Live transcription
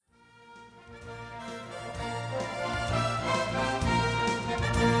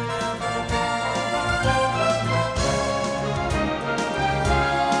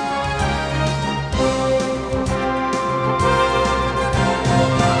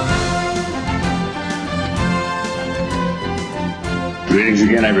Greetings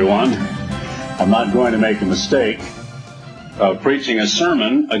again, everyone. I'm not going to make a mistake of preaching a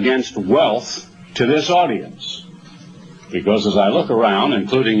sermon against wealth to this audience, because as I look around,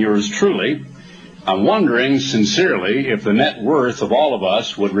 including yours truly, I'm wondering sincerely if the net worth of all of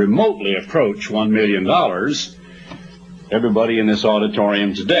us would remotely approach $1 million, everybody in this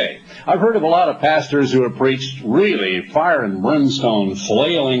auditorium today. I've heard of a lot of pastors who have preached really fire and brimstone,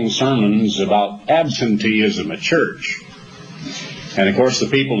 flailing sermons about absenteeism at church. And, of course, the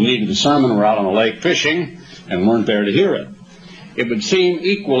people who needed the sermon were out on the lake fishing and weren't there to hear it. It would seem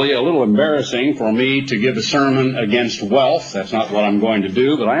equally a little embarrassing for me to give a sermon against wealth. That's not what I'm going to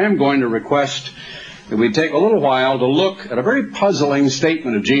do, but I am going to request that we take a little while to look at a very puzzling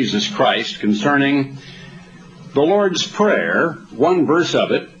statement of Jesus Christ concerning the Lord's Prayer, one verse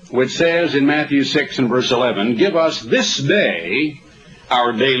of it, which says in Matthew 6 and verse 11, "Give us this day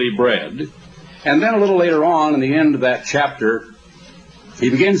our daily bread." And then a little later on in the end of that chapter, he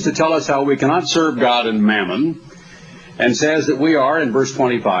begins to tell us how we cannot serve God and mammon, and says that we are, in verse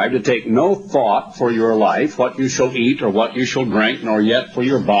 25, to take no thought for your life, what you shall eat or what you shall drink, nor yet for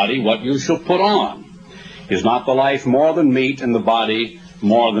your body what you shall put on. Is not the life more than meat, and the body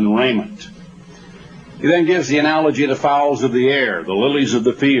more than raiment? He then gives the analogy of the fowls of the air, the lilies of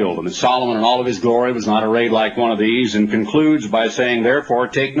the field, and that Solomon in all of his glory was not arrayed like one of these, and concludes by saying, therefore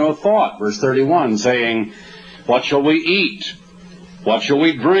take no thought, verse 31, saying, what shall we eat? What shall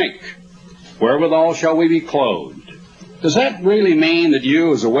we drink? Wherewithal shall we be clothed? Does that really mean that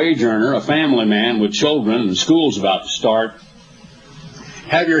you, as a wage earner, a family man with children and school's about to start,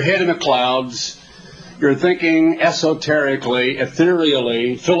 have your head in the clouds, you're thinking esoterically,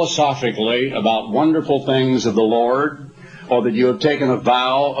 ethereally, philosophically about wonderful things of the Lord, or that you have taken a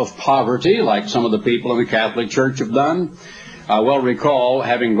vow of poverty like some of the people in the Catholic Church have done? I well recall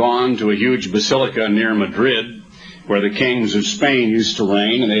having gone to a huge basilica near Madrid where the kings of Spain used to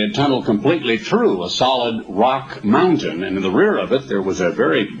reign, and they had tunneled completely through a solid rock mountain, and in the rear of it there was a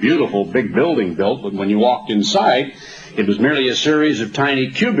very beautiful big building built, but when you walked inside, it was merely a series of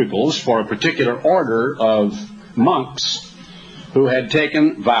tiny cubicles for a particular order of monks who had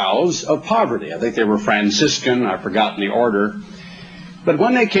taken vows of poverty. I think they were Franciscan, I've forgotten the order. But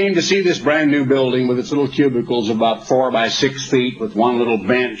when they came to see this brand new building with its little cubicles about 4 by 6 feet with one little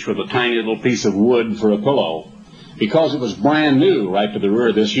bench with a tiny little piece of wood for a pillow, because it was brand new right to the rear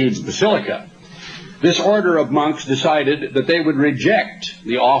of this huge basilica, this order of monks decided that they would reject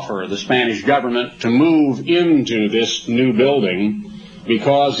the offer of the Spanish government to move into this new building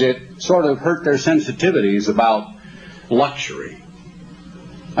because it sort of hurt their sensitivities about luxury.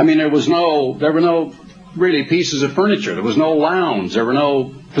 I mean, there were no really pieces of furniture. There was no lounge. There were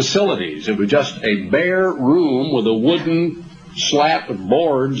no facilities. It was just a bare room with a wooden slat of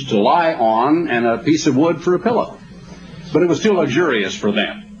boards to lie on and a piece of wood for a pillow. But it was too luxurious for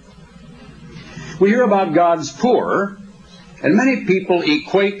them. We hear about God's poor, and many people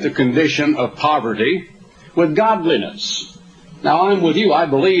equate the condition of poverty with godliness. Now, I'm with you. I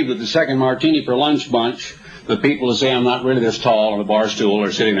believe that the second martini for lunch bunch, the people who say I'm not really this tall on a bar stool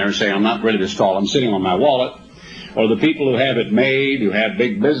are sitting there saying I'm not really this tall, I'm sitting on my wallet, or the people who have it made, who have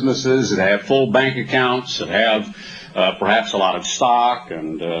big businesses, that have full bank accounts, that have perhaps a lot of stock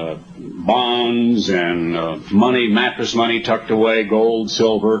and bonds and money, mattress money tucked away, gold,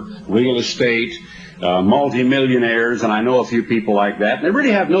 silver, real estate, multimillionaires, and I know a few people like that. And they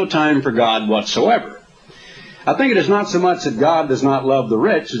really have no time for God whatsoever. I think it is not so much that God does not love the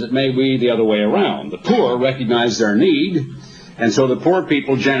rich as it may be the other way around. The poor recognize their need, and so the poor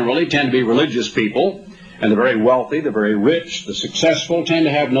people generally tend to be religious people, and the very wealthy, the very rich, the successful tend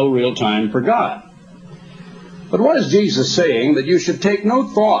to have no real time for God. But what is Jesus saying? That you should take no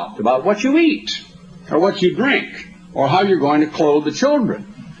thought about what you eat, or what you drink, or how you're going to clothe the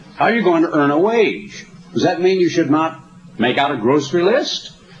children, how you're going to earn a wage. Does that mean you should not make out a grocery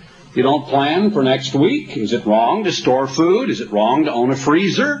list? You don't plan for next week? Is it wrong to store food? Is it wrong to own a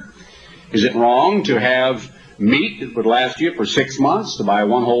freezer? Is it wrong to have meat that would last you for 6 months, to buy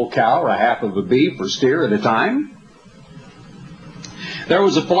one whole cow or a half of a beef or steer at a time? There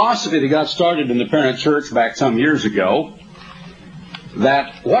was a philosophy that got started in the parent church back some years ago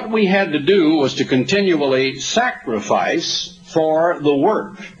that what we had to do was to continually sacrifice for the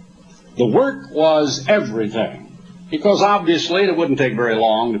work. The work was everything. Because obviously, it wouldn't take very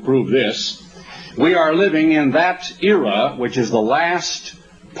long to prove this, we are living in that era which is the last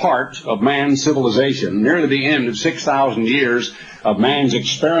part of man's civilization, nearly the end of 6,000 years of man's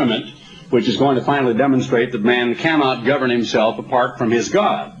experiment, which is going to finally demonstrate that man cannot govern himself apart from his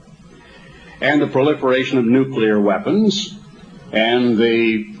God. And the proliferation of nuclear weapons and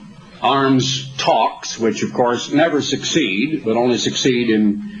the arms talks, which of course never succeed, but only succeed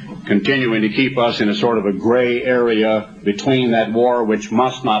in continuing to keep us in a sort of a gray area between that war which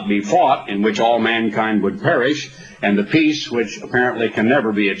must not be fought, in which all mankind would perish, and the peace which apparently can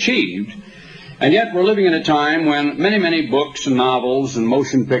never be achieved. And yet we're living in a time when many, many books and novels and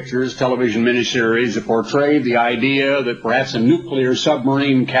motion pictures, television miniseries have portrayed the idea that perhaps a nuclear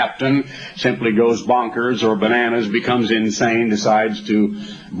submarine captain simply goes bonkers or bananas, becomes insane, decides to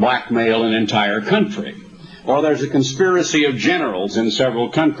blackmail an entire country. Or there's a conspiracy of generals in several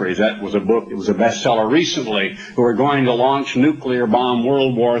countries. That was a book, it was a bestseller recently, who are going to launch nuclear bomb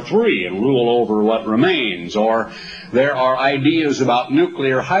World War III and rule over what remains. Or there are ideas about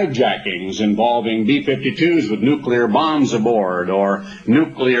nuclear hijackings involving B-52s with nuclear bombs aboard, or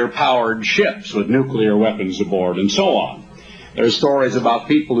nuclear-powered ships with nuclear weapons aboard, and so on. There's stories about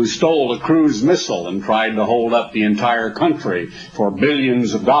people who stole a cruise missile and tried to hold up the entire country for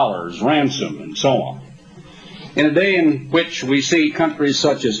billions of dollars ransom, and so on. In a day in which we see countries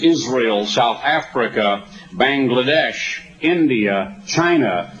such as Israel, South Africa, Bangladesh, India,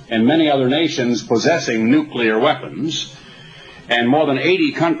 China, and many other nations possessing nuclear weapons, and more than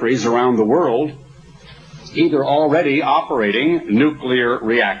 80 countries around the world either already operating nuclear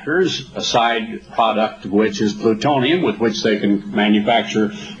reactors, a side product of which is plutonium, with which they can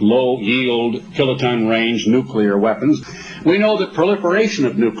manufacture low-yield, kiloton-range nuclear weapons, we know that proliferation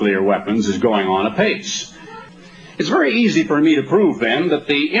of nuclear weapons is going on apace. It's very easy for me to prove, then, that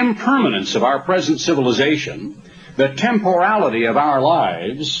the impermanence of our present civilization, the temporality of our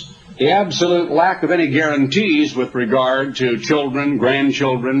lives, the absolute lack of any guarantees with regard to children,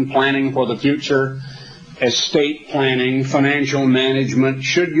 grandchildren, planning for the future, estate planning, financial management,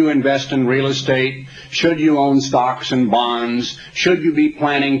 should you invest in real estate, should you own stocks and bonds, should you be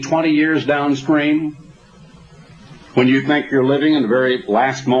planning 20 years downstream, when you think you're living in the very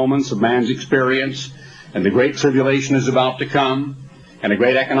last moments of man's experience, and the great tribulation is about to come, and a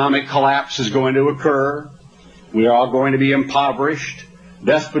great economic collapse is going to occur. We are all going to be impoverished.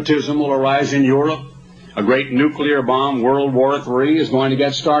 Despotism will arise in Europe. A great nuclear bomb, World War III, is going to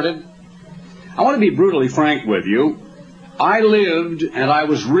get started. I want to be brutally frank with you. I lived and I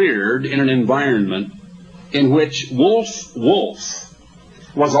was reared in an environment in which wolf, wolf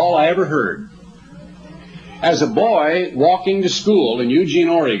was all I ever heard. As a boy walking to school in Eugene,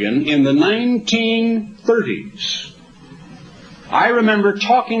 Oregon in the 1930s, I remember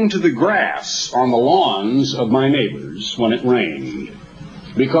talking to the grass on the lawns of my neighbors when it rained,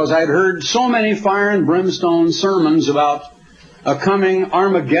 because I'd heard so many fire and brimstone sermons about a coming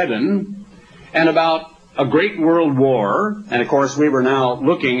Armageddon and about a great world war. And of course we were now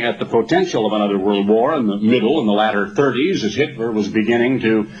looking at the potential of another world war in the the latter 30s, as Hitler was beginning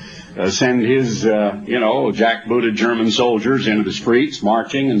to send his, jackbooted German soldiers into the streets,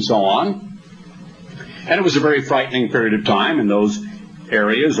 marching and so on. And it was a very frightening period of time in those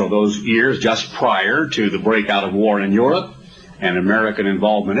areas, or those years just prior to the breakout of war in Europe and American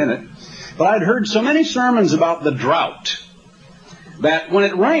involvement in it. But I'd heard so many sermons about the drought that when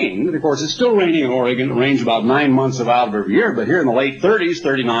it rained, and of course it's still raining in Oregon, it rains about 9 months out of every year, but here in the late 30s,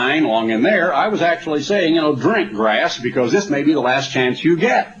 39, along in there, I was actually saying, drink grass, because this may be the last chance you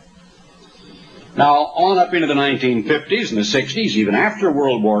get. Now, on up into the 1950s and the 60s, even after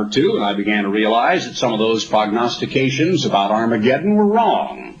World War II, and I began to realize that some of those prognostications about Armageddon were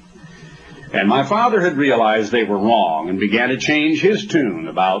wrong. And my father had realized they were wrong and began to change his tune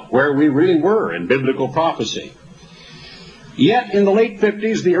about where we really were in biblical prophecy. Yet, in the late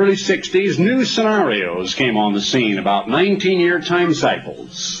 50s, the early 60s, new scenarios came on the scene about 19-year time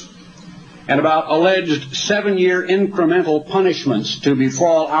cycles, and about alleged 7-year incremental punishments to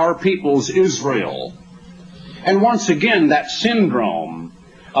befall our people's Israel. And once again, that syndrome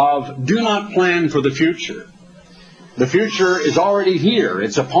of do not plan for the future. The future is already here.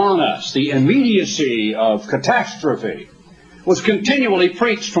 It's upon us. The immediacy of catastrophe was continually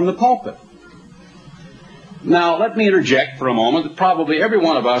preached from the pulpit. Now, let me interject for a moment that probably every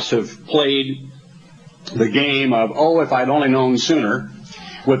one of us have played the game of, if I'd only known sooner,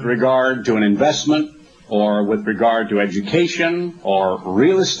 with regard to an investment, or with regard to education, or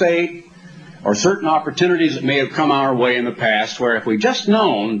real estate, or certain opportunities that may have come our way in the past, where if we just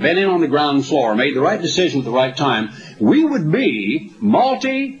known, been in on the ground floor, made the right decision at the right time, we would be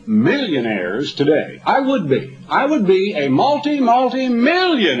multi-millionaires today. I would be a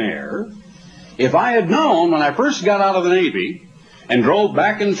multi-millionaire if I had known when I first got out of the Navy and drove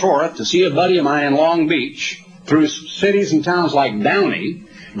back and forth to see a buddy of mine in Long Beach, through cities and towns like Downey,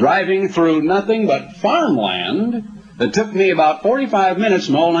 driving through nothing but farmland that took me about 45 minutes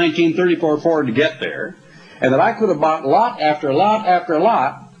in an old 1934 Ford to get there, and that I could have bought lot after lot after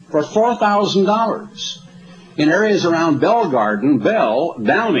lot for $4,000 in areas around Bell Garden, Bell,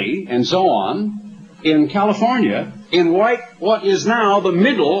 Downey, and so on in California, in what is now the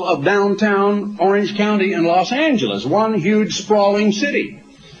middle of downtown Orange County and Los Angeles, one huge sprawling city.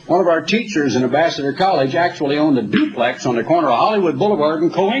 One of our teachers in Ambassador College actually owned a duplex on the corner of Hollywood Boulevard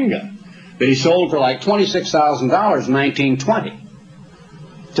and Coalinga that he sold for like $26,000 in 1920.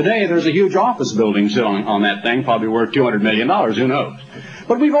 Today, there's a huge office building sitting on that thing, probably worth $200 million, who knows.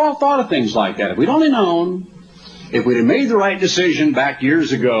 But we've all thought of things like that. If we'd only known, if we'd have made the right decision back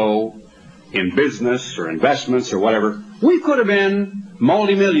years ago in business or investments or whatever, we could have been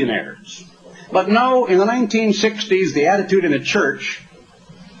multimillionaires. But no, in the 1960s, the attitude in the church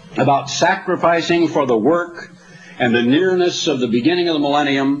about sacrificing for the work and the nearness of the beginning of the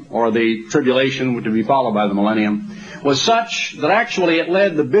millennium, or the tribulation to be followed by the millennium, was such that actually it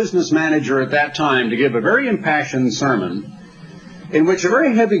led the business manager at that time to give a very impassioned sermon in which a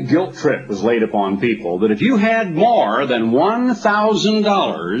very heavy guilt trip was laid upon people, that if you had more than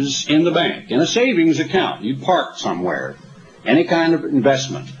 $1,000 in the bank, in a savings account, you'd parked somewhere, any kind of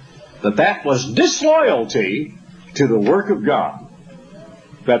investment, that was disloyalty to the work of God,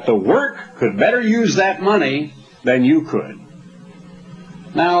 that the work could better use that money than you could.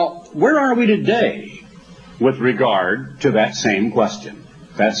 Now, where are we today with regard to that same question,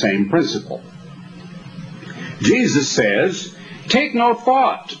 that same principle? Jesus says, take no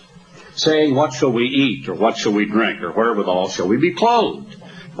thought, saying, what shall we eat, or what shall we drink, or wherewithal shall we be clothed?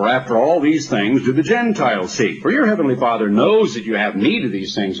 For after all these things do the Gentiles seek. For your heavenly Father knows that you have need of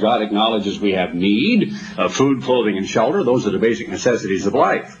these things. God acknowledges we have need of food, clothing, and shelter. Those are the basic necessities of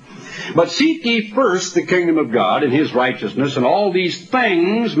life. But seek ye first the kingdom of God and his righteousness, and all these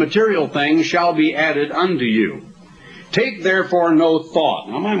things, material things, shall be added unto you. Take therefore no thought.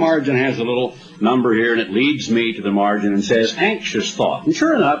 Now my margin has a little number here, and it leads me to the margin and says anxious thought. And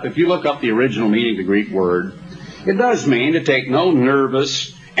sure enough, if you look up the original meaning of the Greek word, it does mean to take no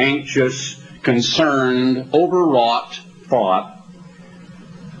nervous, anxious, concerned, overwrought thought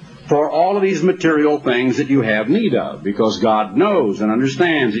for all of these material things that you have need of, because God knows and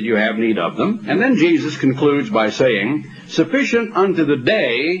understands that you have need of them. And then Jesus concludes by saying, sufficient unto the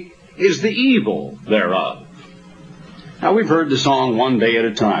day is the evil thereof. Now, we've heard the song One Day at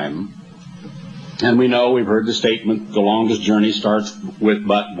a Time, and we know we've heard the statement, the longest journey starts with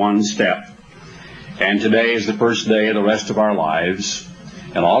but one step. And today is the first day of the rest of our lives,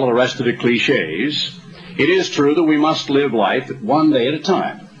 and all of the rest of the cliches. It is true that we must live life one day at a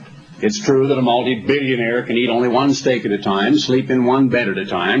time. It's true that a multi-billionaire can eat only one steak at a time, sleep in one bed at a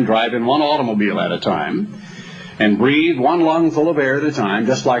time, drive in one automobile at a time, and breathe one lungful of air at a time,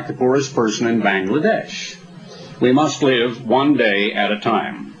 just like the poorest person in Bangladesh. We must live one day at a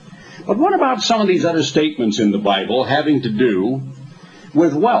time. But what about some of these other statements in the Bible having to do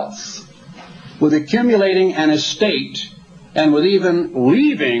with wealth, with accumulating an estate, and with even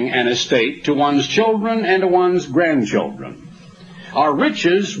leaving an estate to one's children and to one's grandchildren? Are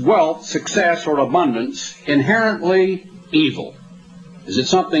riches, wealth, success, or abundance inherently evil? Is it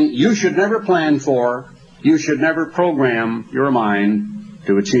something you should never plan for, you should never program your mind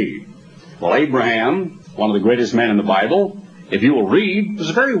to achieve? Well, Abraham, one of the greatest men in the Bible, if you will read, was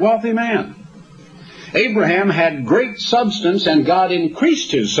a very wealthy man. Abraham had great substance, and God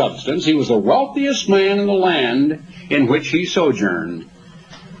increased his substance. He was the wealthiest man in the land in which he sojourned.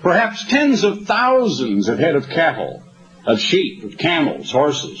 Perhaps tens of thousands of head of cattle, of sheep, of camels,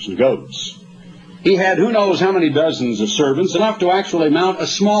 horses, and goats. He had who knows how many dozens of servants, enough to actually mount a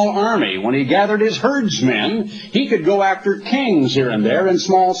small army. When he gathered his herdsmen, he could go after kings here and there in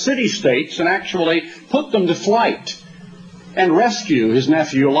small city-states and actually put them to flight and rescue his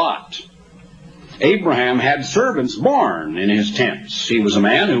nephew Lot. Abraham had servants born in his tents. He was a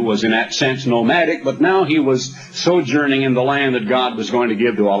man who was in that sense nomadic, but now he was sojourning in the land that God was going to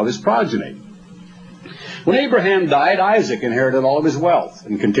give to all of his progeny. When Abraham died, Isaac inherited all of his wealth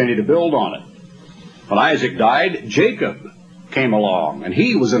and continued to build on it. When Isaac died, Jacob came along, and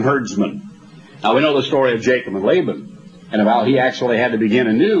he was a herdsman. Now we know the story of Jacob and Laban, and of how he actually had to begin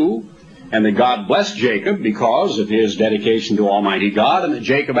anew, and that God blessed Jacob because of his dedication to Almighty God, and that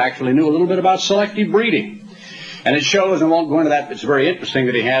Jacob actually knew a little bit about selective breeding. And it shows, and I won't go into that, it's very interesting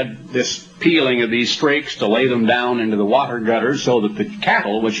that he had this peeling of these strakes to lay them down into the water gutters so that the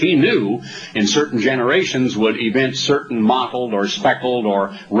cattle, which he knew in certain generations would evince certain mottled or speckled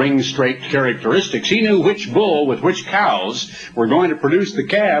or ring-straked characteristics, he knew which bull with which cows were going to produce the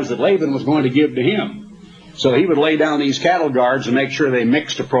calves that Laban was going to give to him. So he would lay down these cattle guards and make sure they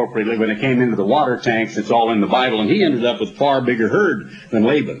mixed appropriately when they came into the water tanks. It's all in the Bible. And he ended up with a far bigger herd than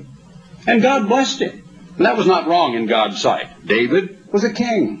Laban. And God blessed him. And that was not wrong in God's sight. David was a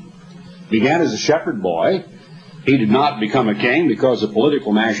king. Began as a shepherd boy. He did not become a king because of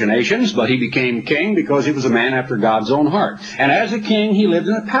political machinations, but he became king because he was a man after God's own heart. And as a king, he lived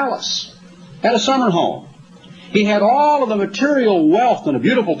in a palace, had a summer home. He had all of the material wealth and the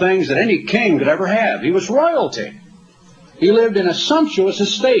beautiful things that any king could ever have. He was royalty. He lived in a sumptuous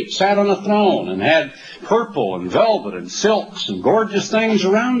estate, sat on a throne, and had purple and velvet and silks and gorgeous things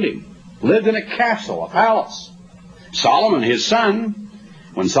around him. Lived in a castle, a palace. Solomon, his son,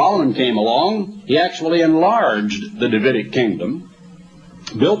 when Solomon came along, he actually enlarged the Davidic kingdom,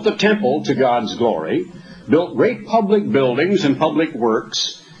 built the temple to God's glory, built great public buildings and public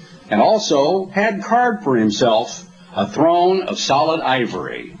works, and also had carved for himself a throne of solid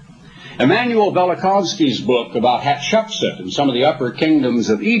ivory. Emanuel Velikovsky's book about Hatshepsut and some of the upper kingdoms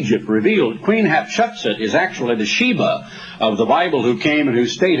of Egypt revealed Queen Hatshepsut is actually the Sheba of the Bible who came and who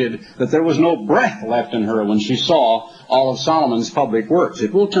stated that there was no breath left in her when she saw all of Solomon's public works.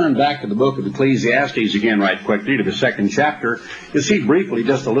 If we'll turn back to the book of Ecclesiastes again right quickly to the 2nd chapter, you'll see briefly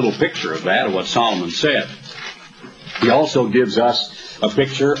just a little picture of that, of what Solomon said. He also gives us a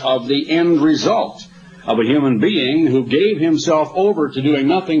picture of the end result of a human being who gave himself over to doing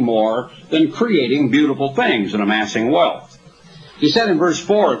nothing more than creating beautiful things and amassing wealth. He said in verse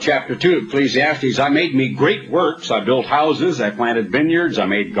 4 of chapter 2 of Ecclesiastes, I made me great works. I built houses. I planted vineyards. I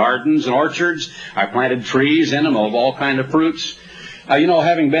made gardens and orchards. I planted trees in them of all kinds of fruits.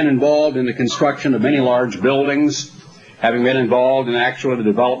 Having been involved in the construction of many large buildings, having been involved in actually the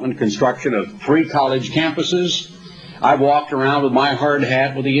development and construction of 3 college campuses, I've walked around with my hard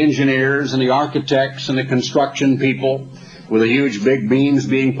hat with the engineers and the architects and the construction people with the huge big beams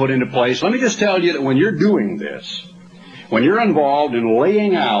being put into place. Let me just tell you that when you're doing this, when you're involved in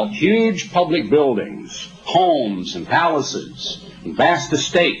laying out huge public buildings, homes and palaces and vast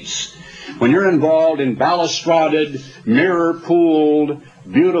estates, when you're involved in balustraded, mirror-pooled,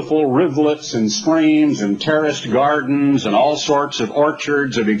 beautiful rivulets and streams and terraced gardens and all sorts of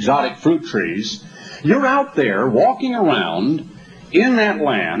orchards of exotic fruit trees, you're out there walking around in that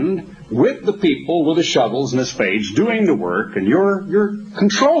land with the people with the shovels and the spades doing the work, and you're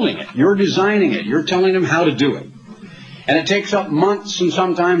controlling it, you're designing it, you're telling them how to do it. And it takes up months and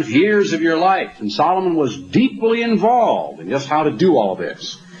sometimes years of your life. And Solomon was deeply involved in just how to do all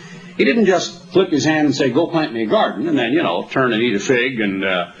this. He didn't just flip his hand and say, go plant me a garden, and then, turn and eat a fig and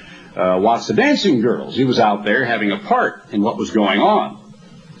watch the dancing girls. He was out there having a part in what was going on.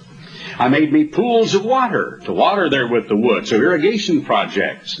 I made me pools of water to water therewith the wood, so irrigation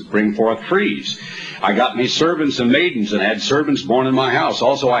projects that bring forth trees. I got me servants and maidens and had servants born in my house.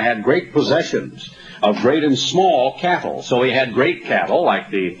 Also I had great possessions of great and small cattle. So he had great cattle like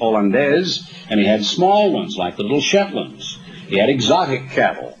the Hollandaise, and he had small ones like the little Shetlands. He had exotic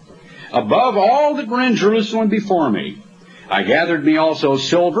cattle. Above all that were in Jerusalem before me, I gathered me also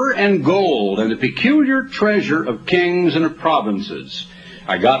silver and gold and the peculiar treasure of kings and of provinces.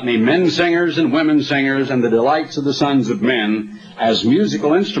 I got me men singers and women singers and the delights of the sons of men as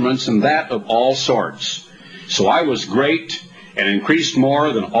musical instruments, and that of all sorts. So I was great and increased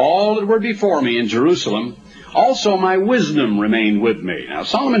more than all that were before me in Jerusalem. Also my wisdom remained with me. Now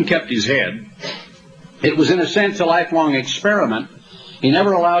Solomon kept his head. It was in a sense a lifelong experiment. He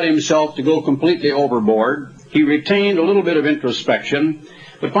never allowed himself to go completely overboard. He retained a little bit of introspection.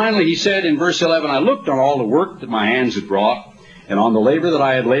 But finally he said in verse 11, I looked on all the work that my hands had wrought, and on the labor that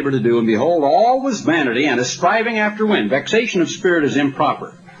I had labored to do, and behold, all was vanity and a striving after wind. Vexation of spirit is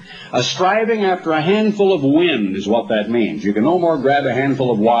improper. A striving after a handful of wind is what that means. You can no more grab a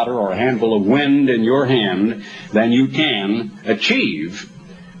handful of water or a handful of wind in your hand than you can achieve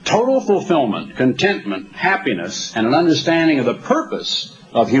total fulfillment, contentment, happiness, and an understanding of the purpose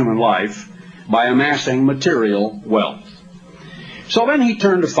of human life by amassing material wealth. So then he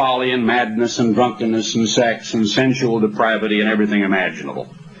turned to folly and madness and drunkenness and sex and sensual depravity and everything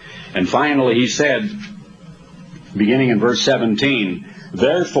imaginable. And finally he said, beginning in verse 17,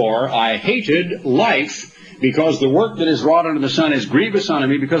 Therefore I hated life, because the work that is wrought under the sun is grievous unto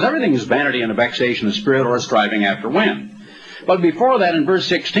me, because everything is vanity and a vexation of spirit or a striving after wind. But before that, in verse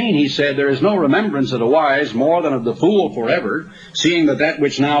 16, he said, There is no remembrance of the wise more than of the fool forever, seeing that that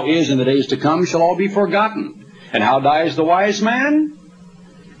which now is in the days to come shall all be forgotten. And how dies the wise man?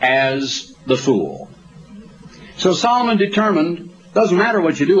 As the fool. So Solomon determined, doesn't matter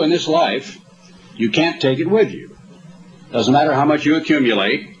what you do in this life, you can't take it with you. Doesn't matter how much you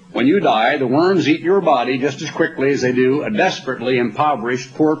accumulate. When you die, the worms eat your body just as quickly as they do a desperately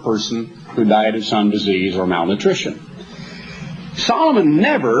impoverished poor person who died of some disease or malnutrition. Solomon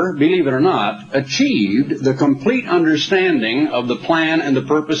never, believe it or not, achieved the complete understanding of the plan and the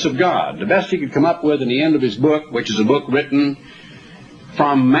purpose of God. The best he could come up with in the end of his book, which is a book written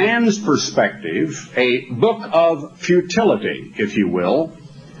from man's perspective, a book of futility, if you will,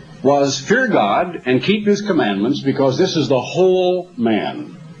 was fear God and keep His commandments, because this is the whole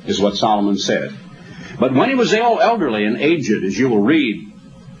man, is what Solomon said. But when he was elderly and aged, as you will read,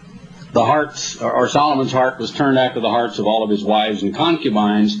 the hearts, or Solomon's heart was turned after the hearts of all of his wives and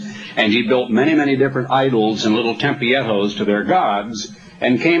concubines, and he built many, many different idols and little tempietos to their gods,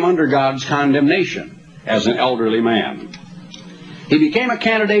 and came under God's condemnation as an elderly man. He became a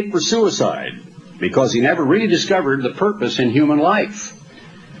candidate for suicide because he never really discovered the purpose in human life.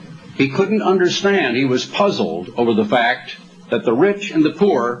 He couldn't understand. He was puzzled over the fact that the rich and the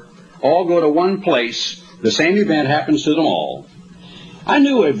poor all go to one place. The same event happens to them all. I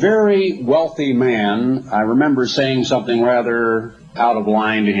knew a very wealthy man. I remember saying something rather out of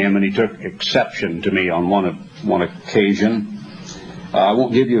line to him, and he took exception to me on one occasion. I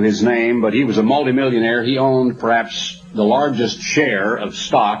won't give you his name, but he was a multimillionaire. He owned perhaps the largest share of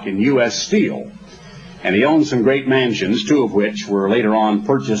stock in U.S. Steel. And he owned some great mansions, two of which were later on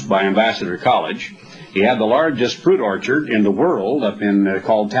purchased by Ambassador College. He had the largest fruit orchard in the world up in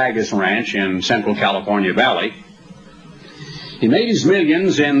called Tagus Ranch in Central California Valley. He made his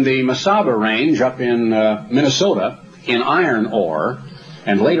millions in the Mesaba Range up in Minnesota in iron ore,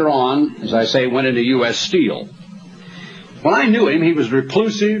 and later on, as I say, went into U.S. Steel. When I knew him, he was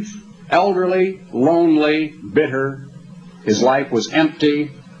reclusive, elderly, lonely, bitter. His life was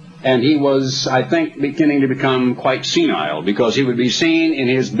empty, and he was, I think, beginning to become quite senile, because he would be seen in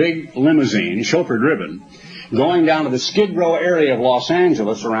his big limousine, chauffeur-driven, going down to the Skid Row area of Los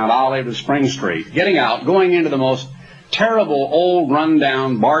Angeles around Olive to Spring Street, getting out, going into the most terrible old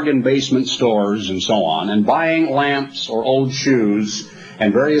run-down bargain basement stores and so on, and buying lamps or old shoes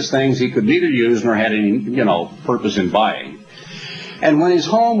and various things he could neither use nor had any, purpose in buying. And when his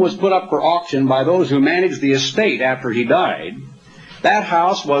home was put up for auction by those who managed the estate after he died, that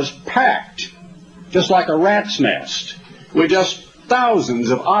house was packed, just like a rat's nest, with just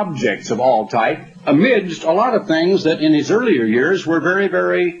thousands of objects of all type, amidst a lot of things that in his earlier years were very,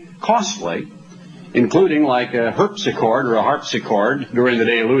 very costly, including like a harpsichord or a harpsichord during the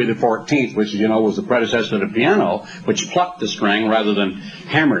day of Louis XIV, which, was the predecessor to the piano, which plucked the string rather than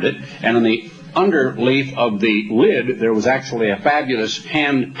hammered it. And in the underleaf of the lid, there was actually a fabulous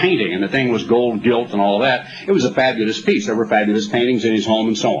hand painting, and the thing was gold gilt and all that. It was a fabulous piece. There were fabulous paintings in his home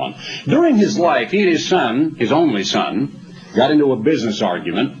and so on. During his life, he and his son, his only son, got into a business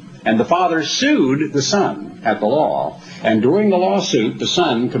argument, and the father sued the son at the law, and during the lawsuit, the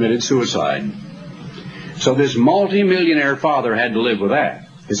son committed suicide. So this multi-millionaire father had to live with that.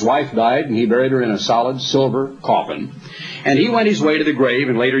 His wife died, and he buried her in a solid silver coffin. And he went his way to the grave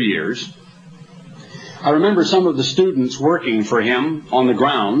in later years. I remember some of the students working for him on the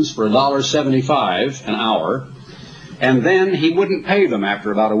grounds for $1.75 an hour, and then he wouldn't pay them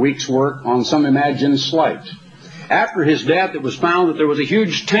after about a week's work on some imagined slight. After his death, it was found that there was a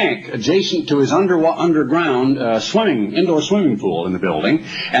huge tank adjacent to his underground indoor swimming pool in the building,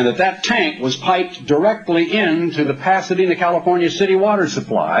 and that tank was piped directly into the Pasadena, California city water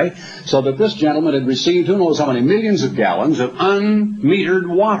supply, so that this gentleman had received who knows how many millions of gallons of unmetered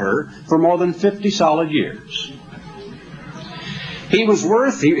water for more than 50 solid years. He was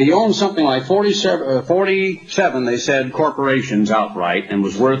worth, he owned something like 47, they said, corporations outright, and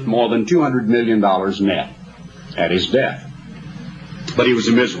was worth more than $200 million net at his death. But he was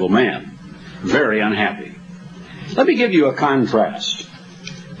a miserable man, very unhappy. Let me give you a contrast.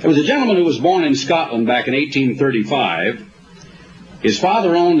 There was a gentleman who was born in Scotland back in 1835. His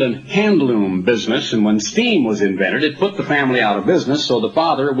father owned a handloom business, and when steam was invented, it put the family out of business, so the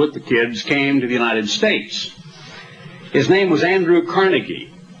father, with the kids, came to the United States. His name was Andrew Carnegie,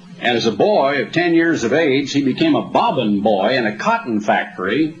 and as a boy of 10 years of age, he became a bobbin boy in a cotton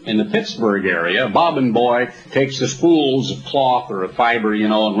factory in the Pittsburgh area. A bobbin boy takes the spools of cloth or of fiber,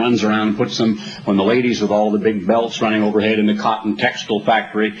 and runs around and puts them, when the ladies with all the big belts running overhead in the cotton textile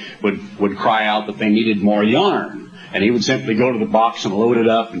factory would cry out that they needed more yarn. And he would simply go to the box and load it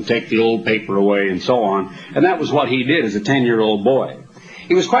up and take the old paper away and so on. And that was what he did as a 10-year-old boy.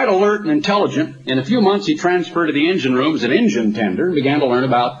 He was quite alert and intelligent. In a few months, he transferred to the engine room as an engine tender and began to learn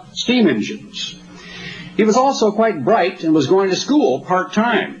about steam engines. He was also quite bright and was going to school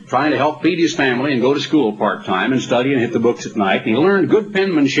part-time, trying to help feed his family and go to school part-time and study and hit the books at night. And he learned good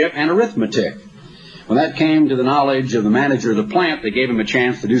penmanship and arithmetic. When that came to the knowledge of the manager of the plant, they gave him a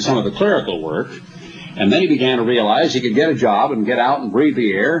chance to do some of the clerical work. And then he began to realize he could get a job and get out and breathe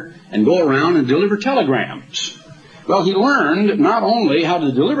the air and go around and deliver telegrams. Well, he learned not only how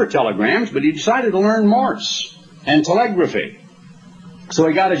to deliver telegrams, but he decided to learn Morse and telegraphy. So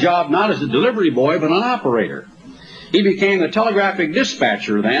he got a job not as a delivery boy, but an operator. He became the telegraphic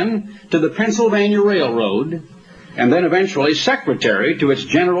dispatcher then to the Pennsylvania Railroad, and then eventually secretary to its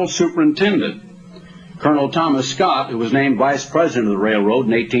general superintendent, Colonel Thomas Scott, who was named vice president of the railroad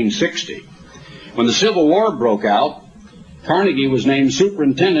in 1860. When the Civil War broke out, Carnegie was named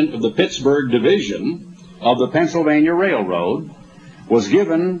superintendent of the Pittsburgh Division of the Pennsylvania Railroad, was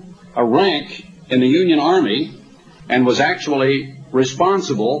given a rank in the Union Army, and was actually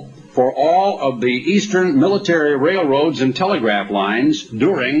responsible for all of the eastern military railroads and telegraph lines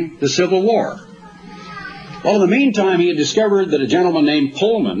during the Civil War. Well, in the meantime, he had discovered that a gentleman named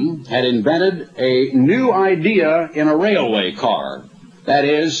Pullman had invented a new idea in a railway car, that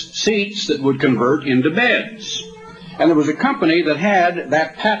is, seats that would convert into beds. And there was a company that had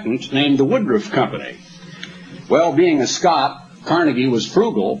that patent named the Woodruff Company. Well, being a Scot, Carnegie was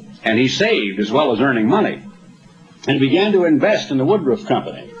frugal, and he saved as well as earning money, and began to invest in the Woodruff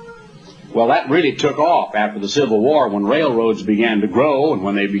Company. Well, that really took off after the Civil War, when railroads began to grow and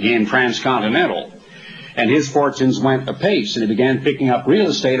when they became transcontinental. And his fortunes went apace, and he began picking up real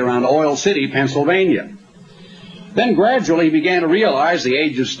estate around Oil City, Pennsylvania. Then gradually he began to realize the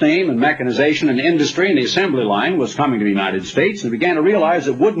age of steam and mechanization and industry and the assembly line was coming to the United States, and he began to realize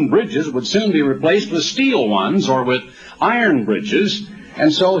that wooden bridges would soon be replaced with steel ones or with iron bridges.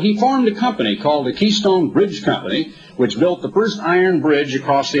 And so he formed a company called the Keystone Bridge Company, which built the first iron bridge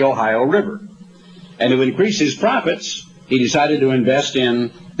across the Ohio River. And to increase his profits, he decided to invest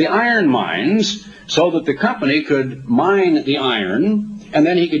in the iron mines so that the company could mine the iron, and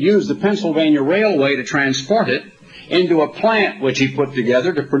then he could use the Pennsylvania Railway to transport it into a plant which he put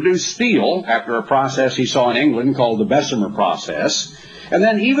together to produce steel after a process he saw in England called the Bessemer process, and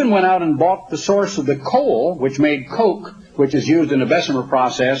then even went out and bought the source of the coal which made coke, which is used in the Bessemer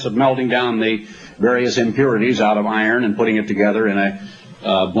process of melting down the various impurities out of iron and putting it together in a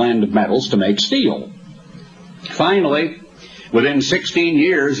blend of metals to make steel. Finally, within 16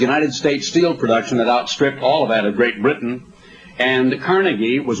 years, United States steel production had outstripped all of that of Great Britain, and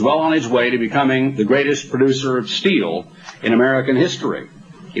Carnegie was well on his way to becoming the greatest producer of steel in American history.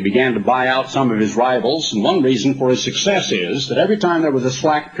 He began to buy out some of his rivals, and one reason for his success is that every time there was a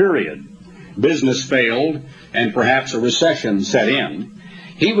slack period, business failed, and perhaps a recession set in,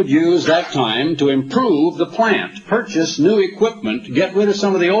 he would use that time to improve the plant, purchase new equipment, get rid of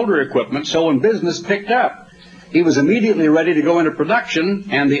some of the older equipment, so when business picked up, he was immediately ready to go into production,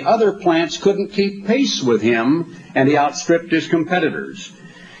 and the other plants couldn't keep pace with him, and he outstripped his competitors.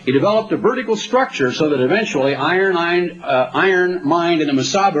 He developed a vertical structure so that eventually iron mined in the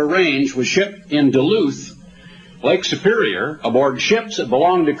Mesaba Range was shipped in Duluth, Lake Superior, aboard ships that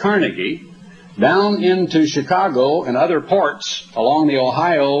belonged to Carnegie, down into Chicago and other ports along the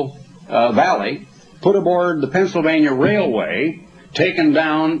Ohio Valley, put aboard the Pennsylvania Railway, taken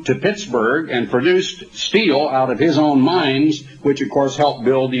down to Pittsburgh, and produced steel out of his own mines, which of course helped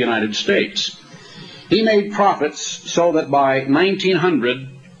build the United States. He made profits so that by 1900,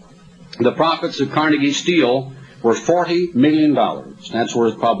 the profits of Carnegie Steel were $40 million. That's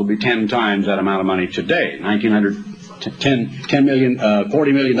worth probably 10 times that amount of money today.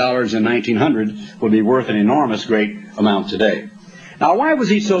 $40 million in 1900 would be worth an enormous great amount today. Now, why was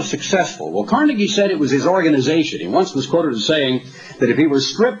he so successful? Well, Carnegie said it was his organization. He once was quoted as saying that if he were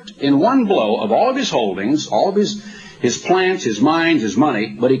stripped in one blow of all of his holdings, all of his plants, his mines, his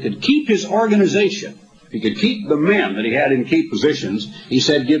money, but he could keep his organization, he could keep the men that he had in key positions, he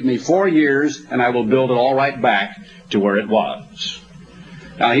said, give me 4 years and I will build it all right back to where it was.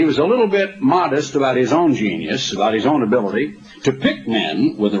 Now, he was a little bit modest about his own genius, about his own ability to pick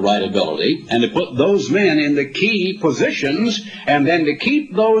men with the right ability and to put those men in the key positions and then to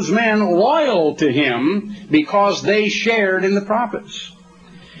keep those men loyal to him because they shared in the profits.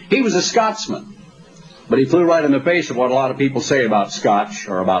 He was a Scotsman, but he flew right in the face of what a lot of people say about Scotch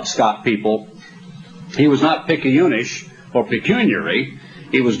or about Scot people. He was not picayunish or pecuniary.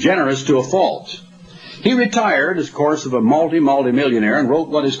 He was generous to a fault. He retired, of course, of a multi-millionaire and wrote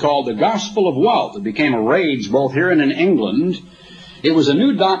what is called the Gospel of Wealth. It became a rage both here and in England. It was a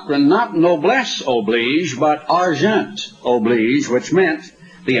new doctrine, not noblesse oblige, but argent oblige, which meant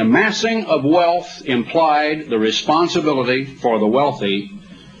the amassing of wealth implied the responsibility for the wealthy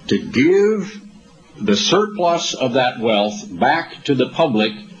to give the surplus of that wealth back to the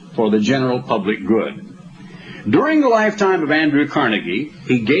public for the general public good. During the lifetime of Andrew Carnegie,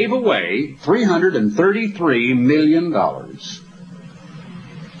 he gave away $333 million.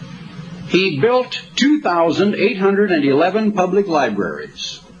 He built 2,811 public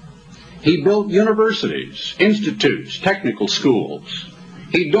libraries. He built universities, institutes, technical schools.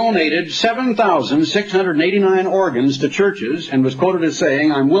 He donated 7,689 organs to churches and was quoted as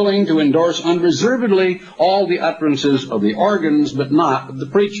saying, "I'm willing to endorse unreservedly all the utterances of the organs, but not of the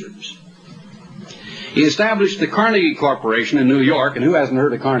preachers." He established the Carnegie Corporation in New York, and who hasn't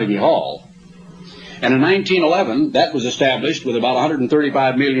heard of Carnegie Hall? And in 1911, that was established with about a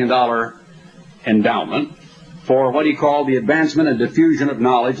 $135 million endowment for what he called the advancement and diffusion of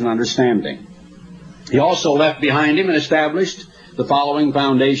knowledge and understanding. He also left behind him and established the following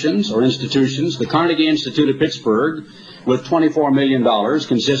foundations or institutions: the Carnegie Institute of Pittsburgh with $24 million,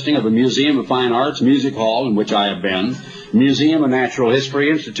 consisting of a Museum of Fine Arts, Music Hall, in which I have been, Museum of Natural History,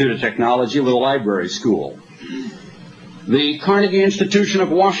 Institute of Technology with a library school. The Carnegie Institution of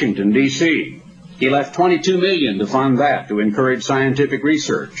Washington, D.C., he left $22 million to fund that, to encourage scientific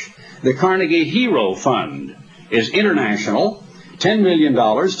research. The Carnegie Hero Fund is international, $10 million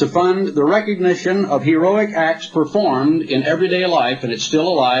to fund the recognition of heroic acts performed in everyday life, and it's still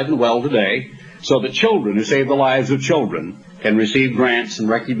alive and well today, so that children who save the lives of children can receive grants and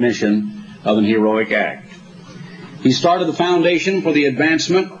recognition of an heroic act. He started the Foundation for the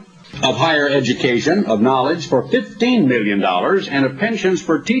Advancement of Higher Education, of Knowledge, for $15 million, and of pensions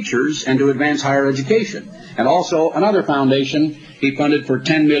for teachers and to advance higher education. And also another foundation he funded for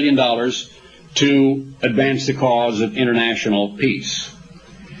 $10 million to advance the cause of international peace.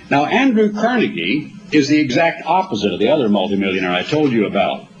 Now, Andrew Carnegie is the exact opposite of the other multimillionaire I told you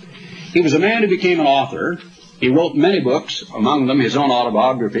about. He was a man who became an author. He wrote many books, among them his own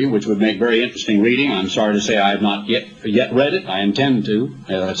autobiography, which would make very interesting reading. I'm sorry to say I have not yet read it. I intend to,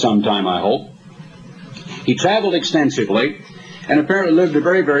 at some time, I hope. He traveled extensively and apparently lived a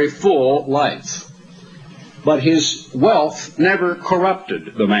very, very full life. But his wealth never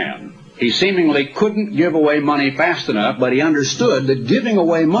corrupted the man. He seemingly couldn't give away money fast enough, but he understood that giving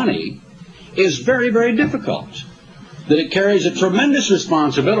away money is very, very difficult, that it carries a tremendous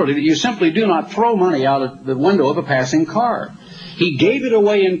responsibility, that you simply do not throw money out of the window of a passing car. He gave it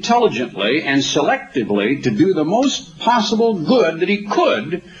away intelligently and selectively to do the most possible good that he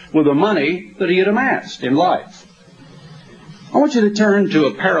could with the money that he had amassed in life. I want you to turn to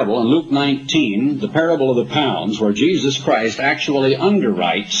a parable in Luke 19, the parable of the pounds, where Jesus Christ actually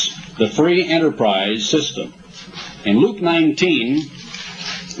underwrites the free enterprise system. In Luke 19,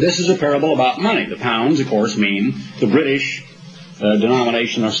 this is a parable about money. The pounds, of course, mean the British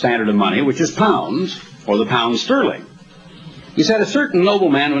denomination or standard of money, which is pounds, or the pound sterling. He said, a certain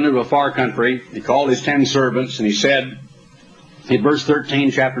nobleman went into a far country. He called his 10 servants, and he said, in verse 13,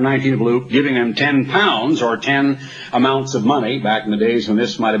 chapter 19 of Luke, giving them 10 pounds, or 10 amounts of money. Back in the days when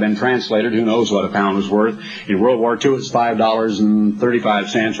this might have been translated, who knows what a pound was worth. In World War II, it's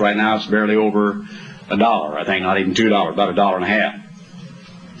 $5.35. Right now, it's barely over $1, I think, not even $2, about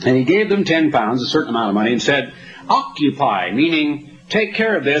 $1.50. And he gave them 10 pounds, a certain amount of money, and said, occupy, meaning take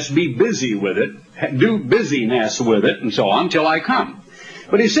care of this, be busy with it, do busyness with it, and so on, till I come.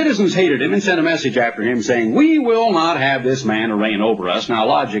 But his citizens hated him and sent a message after him saying, we will not have this man to reign over us. Now,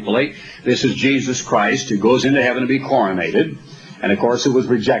 logically, this is Jesus Christ who goes into heaven to be coronated. And, of course, it was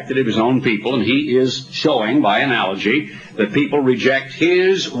rejected of his own people, and he is showing, by analogy, that people reject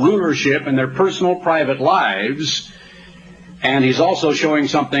his rulership in their personal, private lives. And he's also showing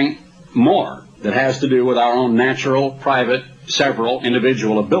something more that has to do with our own natural, private, several,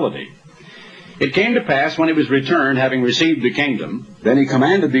 individual ability. It came to pass, when he was returned, having received the kingdom, then he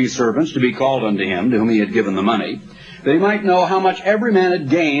commanded these servants to be called unto him, to whom he had given the money, that he might know how much every man had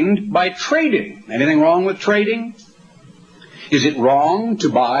gained by trading. Anything wrong with trading? Is it wrong to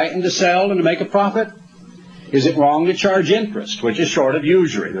buy and to sell and to make a profit? Is it wrong to charge interest, which is short of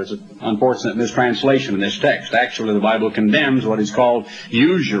usury? There's an unfortunate mistranslation in this text. Actually, the Bible condemns what is called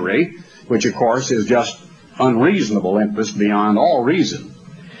usury, which, of course, is just unreasonable interest beyond all reason.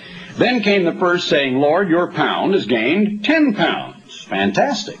 Then came the first, saying, Lord, your pound has gained 10 pounds.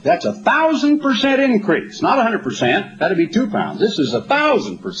 Fantastic. That's 1,000% increase. Not 100%. That'd be 2 pounds. This is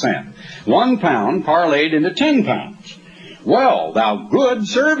 1,000%. 1 pound parlayed into 10 pounds. Well, thou good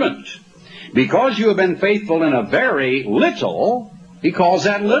servant, because you have been faithful in a very little, he calls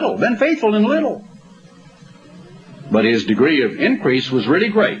that little. Been faithful in little. But his degree of increase was really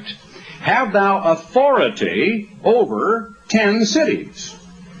great. Have thou authority over 10 cities.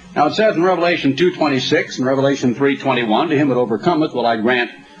 Now it says in Revelation 2:26 and Revelation 3:21, to him that overcometh will I grant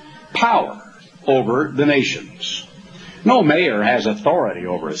power over the nations. No mayor has authority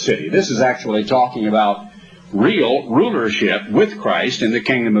over a city. This is actually talking about real rulership with Christ in the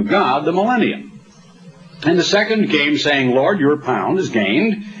kingdom of God, the millennium. And the second came saying, Lord, your pound has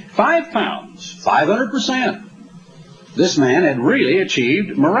gained 5 pounds, 500%. This man had really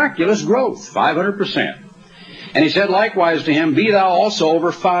achieved miraculous growth, 500%. And he said likewise to him, Be thou also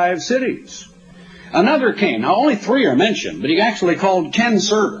over 5 cities. Another came. Now only 3 are mentioned, but he actually called 10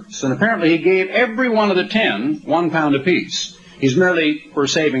 servants. And apparently he gave every one of the 10 1 pound apiece. He's merely, for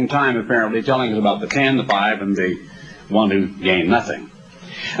saving time apparently, telling us about the 10, the 5, and the one who gained nothing.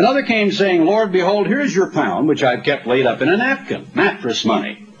 Another came saying, Lord, behold, here is your pound, which I've kept laid up in a napkin, mattress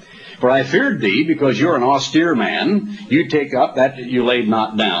money. For I feared thee, because you're an austere man, you take up that you laid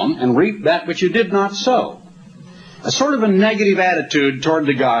not down, and reap that which you did not sow. A sort of a negative attitude toward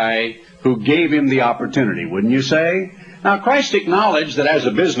the guy who gave him the opportunity, wouldn't you say? Now, Christ acknowledged that as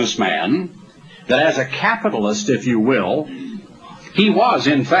a businessman, that as a capitalist, if you will, he was,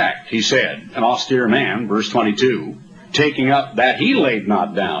 in fact, he said, an austere man, verse 22, taking up that he laid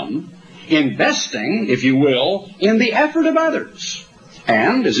not down, investing, if you will, in the effort of others.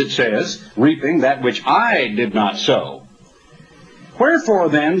 And, as it says, reaping that which I did not sow. Wherefore,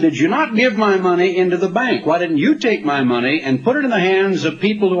 then, did you not give my money into the bank? Why didn't you take my money and put it in the hands of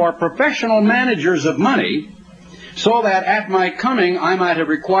people who are professional managers of money, so that at my coming I might have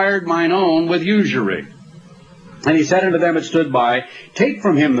required mine own with usury? And he said unto them that stood by, Take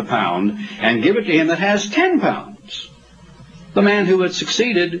from him the pound, and give it to him that has 10 pounds, the man who had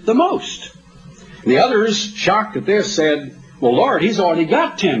succeeded the most. The others, shocked at this, said, Well, Lord, he's already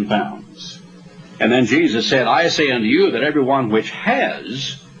got 10 pounds. And then Jesus said, I say unto you that every one which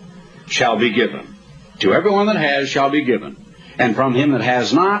has shall be given. To every one that has shall be given. And from him that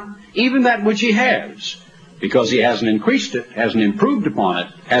has not, even that which he has, because he hasn't increased it, hasn't improved upon it,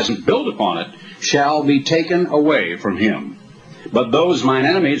 hasn't built upon it, shall be taken away from him. But those mine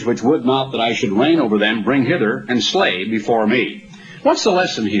enemies which would not that I should reign over them, bring hither and slay before me. What's the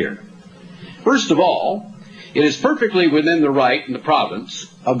lesson here? First of all, it is perfectly within the right and the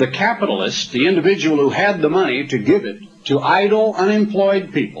province of the capitalist, the individual who had the money, to give it to idle,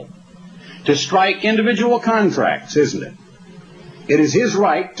 unemployed people, to strike individual contracts, isn't it? It is his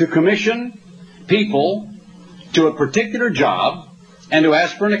right to commission people to a particular job and to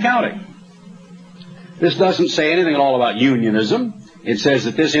ask for an accounting. This doesn't say anything at all about unionism. It says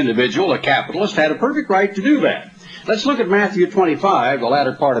that this individual, a capitalist, had a perfect right to do that. Let's look at Matthew 25, the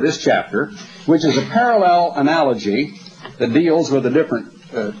latter part of this chapter, which is a parallel analogy that deals with a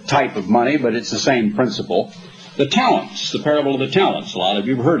different type of money, but it's the same principle. The talents, the parable of the talents. A lot of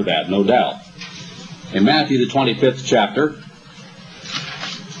you have heard of that, no doubt. In Matthew, the 25th chapter,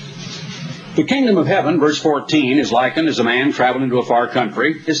 the kingdom of heaven, verse 14, is likened as a man traveling to a far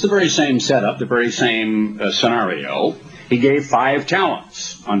country. It's the very same setup, the very same scenario. He gave 5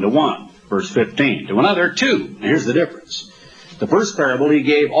 talents unto one, verse 15. To another, 2. Now, here's the difference. The first parable, he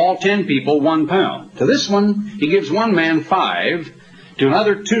gave all 10 people 1 pound. To this one, he gives one man 5, to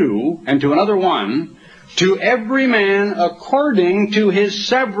another 2, and to another 1, to every man according to his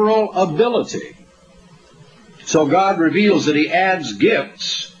several ability. So God reveals that he adds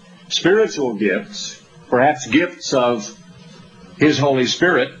gifts, spiritual gifts, perhaps gifts of his Holy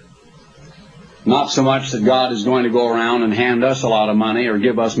Spirit. Not so much that God is going to go around and hand us a lot of money or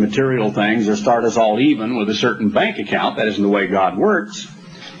give us material things or start us all even with a certain bank account. That isn't the way God works.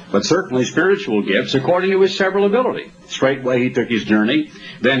 But certainly spiritual gifts according to his several ability. Straightway he took his journey.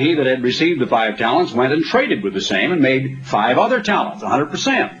 Then he that had received the 5 talents went and traded with the same and made 5 other talents,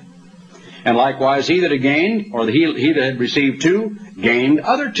 100%. And likewise he that had gained, or he that had received 2, gained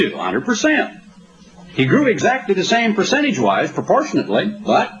other 2, 100%. He grew exactly the same percentage-wise, proportionately,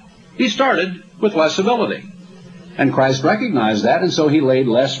 but he started with less ability. And Christ recognized that, and so he laid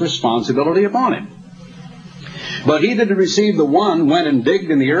less responsibility upon him. But he that had received the 1 went and digged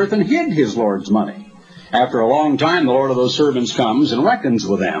in the earth and hid his Lord's money. After a long time, the Lord of those servants comes and reckons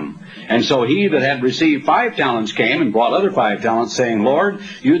with them. And so he that had received 5 talents came and brought other 5 talents, saying, Lord,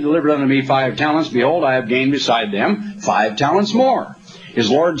 you delivered unto me 5 talents. Behold, I have gained beside them 5 talents more.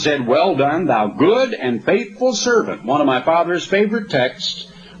 His Lord said, Well done, thou good and faithful servant. One of my father's favorite texts,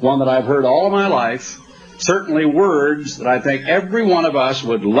 one that I've heard all of my life, certainly words that I think every one of us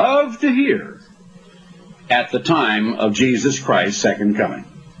would love to hear at the time of Jesus Christ's second coming.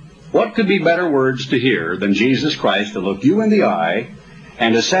 What could be better words to hear than Jesus Christ to look you in the eye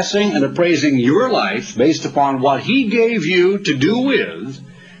and assessing and appraising your life based upon what he gave you to do with,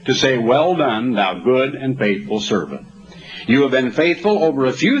 to say, Well done, thou good and faithful servant. You have been faithful over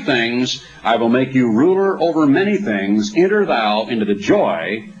a few things. I will make you ruler over many things. Enter thou into the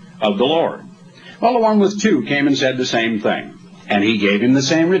joy of the Lord. Well, the one with 2 came and said the same thing. And he gave him the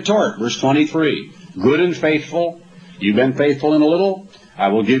same retort. Verse 23. Good and faithful. You've been faithful in a little. I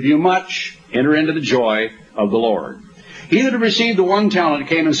will give you much. Enter into the joy of the Lord. He that had received the 1 talent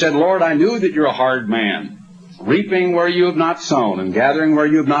came and said, Lord, I knew that you're a hard man, reaping where you have not sown and gathering where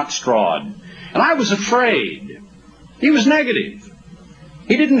you have not strawed. And I was afraid. He was negative.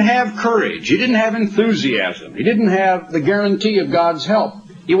 He didn't have courage. He didn't have enthusiasm. He didn't have the guarantee of God's help.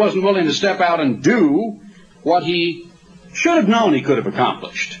 He wasn't willing to step out and do what he should have known he could have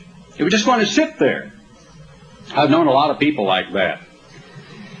accomplished. He was just going to sit there. I've known a lot of people like that.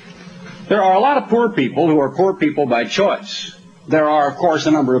 There are a lot of poor people who are poor people by choice. There are, of course,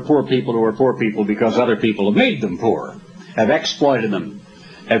 a number of poor people who are poor people because other people have made them poor, have exploited them,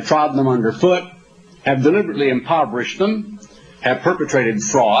 have trodden them underfoot, have deliberately impoverished them, have perpetrated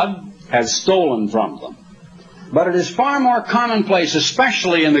fraud, have stolen from them. But it is far more commonplace,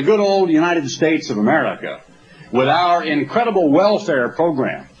 especially in the good old United States of America, with our incredible welfare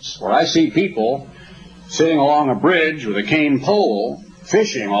programs, where I see people sitting along a bridge with a cane pole,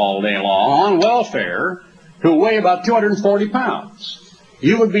 fishing all day long on welfare, who weigh about 240 pounds.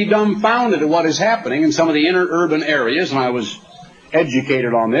 You would be dumbfounded at what is happening in some of the inner urban areas, and I was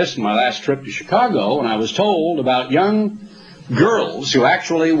educated on this in my last trip to Chicago, and I was told about young girls who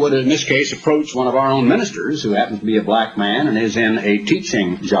actually would, in this case, approach one of our own ministers, who happens to be a black man and is in a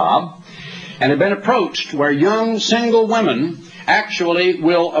teaching job, and have been approached where young single women actually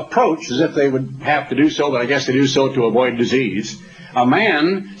will approach, as if they would have to do so, but I guess they do so to avoid disease, a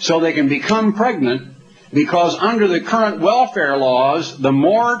man so they can become pregnant, because under the current welfare laws, the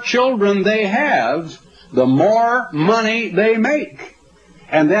more children they have, the more money they make.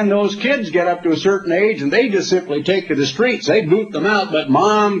 And then those kids get up to a certain age and they just simply take to the streets. They boot them out, but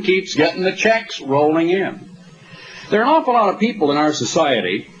mom keeps getting the checks rolling in. There are an awful lot of people in our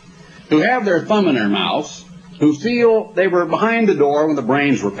society who have their thumb in their mouth, who feel they were behind the door when the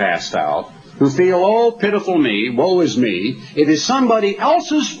brains were passed out, who feel, oh, pitiful me, woe is me, it is somebody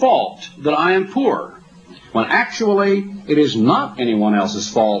else's fault that I am poor, when actually it is not anyone else's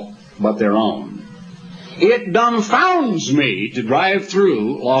fault but their own. It dumbfounds me to drive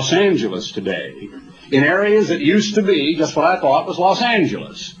through Los Angeles today, in areas that used to be just what I thought was Los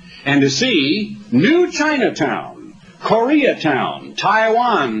Angeles, and to see New Chinatown, Koreatown,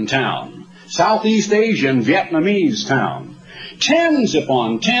 Taiwan town, Southeast Asian Vietnamese town, tens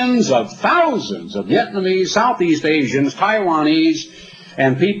upon tens of thousands of Vietnamese, Southeast Asians, Taiwanese,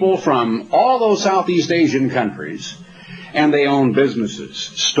 and people from all those Southeast Asian countries, and they own businesses,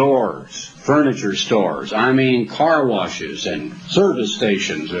 stores, furniture stores, I mean car washes and service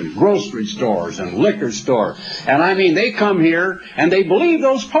stations and grocery stores and liquor stores. And I mean they come here and they believe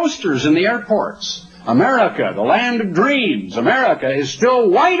those posters in the airports. America, the land of dreams. America is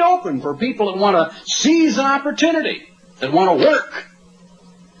still wide open for people that want to seize an opportunity, that want to work.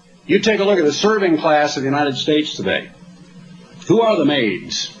 You take a look at the serving class of the United States today. Who are the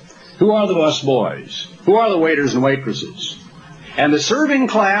maids? Who are the busboys? Who are the waiters and waitresses? And the serving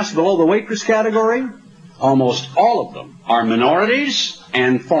class below the waitress category, almost all of them are minorities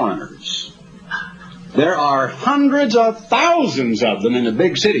and foreigners. There are hundreds of thousands of them in the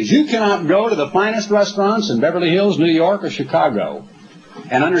big cities. You cannot go to the finest restaurants in Beverly Hills, New York, or Chicago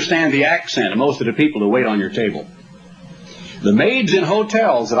and understand the accent of most of the people who wait on your table. The maids in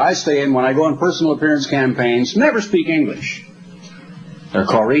hotels that I stay in when I go on personal appearance campaigns never speak English. They're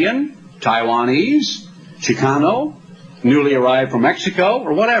Korean, Taiwanese, Chicano, newly arrived from Mexico,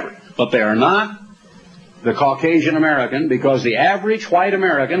 or whatever. But they are not the Caucasian American, because the average white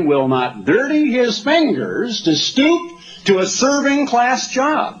American will not dirty his fingers to stoop to a serving class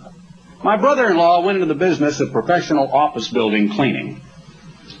job. My brother-in-law went into the business of professional office building cleaning.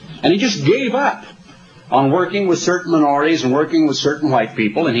 And he just gave up on working with certain minorities and working with certain white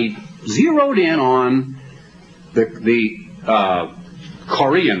people, and he zeroed in on the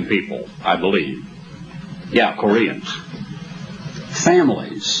Korean people, I believe. Yeah, Koreans.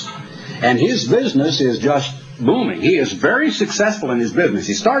 Families. And his business is just booming. He is very successful in his business.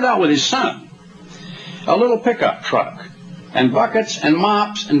 He started out with his son, a little pickup truck, and buckets and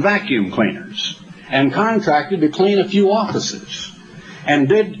mops and vacuum cleaners, and contracted to clean a few offices, and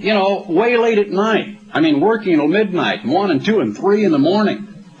did, way late at night. I mean, working till midnight, 1 and 2 and 3 in the morning.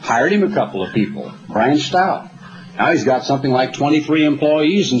 Hired him a couple of people, branched out. Now he's got something like 23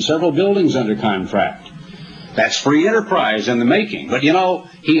 employees and several buildings under contract. That's free enterprise in the making. But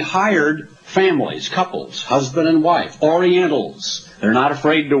he hired families, couples, husband and wife, Orientals. They're not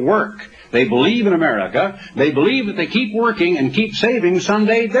afraid to work. They believe in America. They believe that they keep working and keep saving,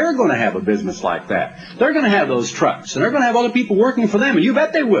 someday they're going to have a business like that. They're going to have those trucks, and they're going to have other people working for them, and you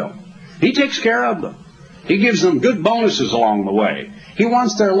bet they will. He takes care of them. He gives them good bonuses along the way. He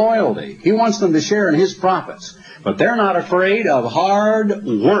wants their loyalty. He wants them to share in his profits. But they're not afraid of hard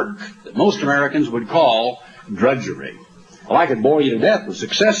work that most Americans would call drudgery. Well, I could bore you to death with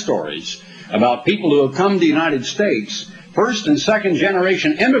success stories about people who have come to the United States, first and second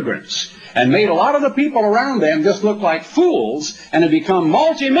generation immigrants, and made a lot of the people around them just look like fools and have become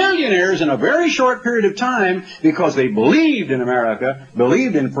multimillionaires in a very short period of time because they believed in America,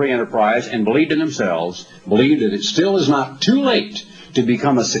 believed in free enterprise, and believed in themselves, believed that it still is not too late to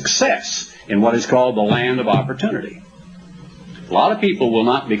become a success in what is called the land of opportunity. A lot of people will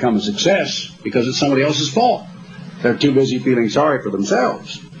not become a success because it's somebody else's fault. They're too busy feeling sorry for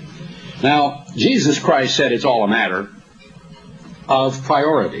themselves. Now, Jesus Christ said it's all a matter of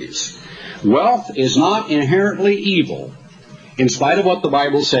priorities. Wealth is not inherently evil, in spite of what the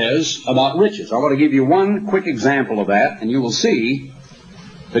Bible says about riches. I want to give you one quick example of that, and you will see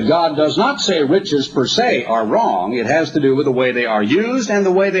that God does not say riches per se are wrong. It has to do with the way they are used and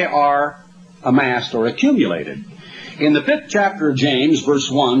the way they are amassed or accumulated. In the 5th chapter of James, verse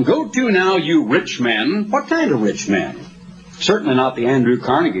 1, "Go to now, you rich men." What kind of rich men? Certainly not the Andrew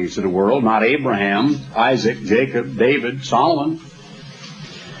Carnegies of the world, not Abraham, Isaac, Jacob, David, Solomon.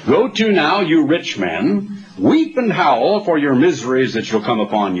 "Go to now, you rich men, weep and howl for your miseries that shall come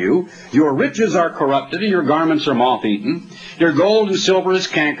upon you. Your riches are corrupted, and your garments are moth-eaten. Your gold and silver is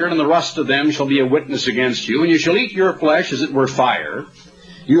cankered, and the rust of them shall be a witness against you. And you shall eat your flesh as it were fire.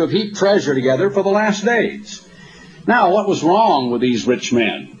 You have heaped treasure together for the last days." Now, what was wrong with these rich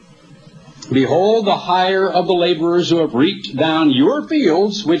men? "Behold, the hire of the laborers who have reaped down your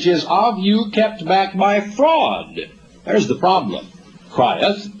fields, which is of you kept back by fraud." There's the problem.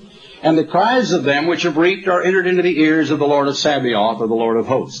 "Crieth, and the cries of them which have reaped are entered into the ears of the Lord of Sabaoth, or the Lord of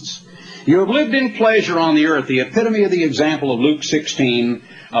hosts. You have lived in pleasure on the earth," the epitome of the example of Luke 16,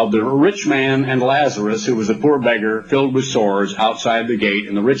 of the rich man and Lazarus, who was a poor beggar filled with sores outside the gate,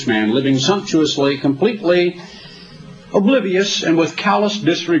 and the rich man living sumptuously, completely oblivious and with callous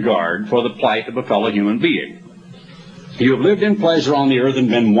disregard for the plight of a fellow human being. "You have lived in pleasure on the earth and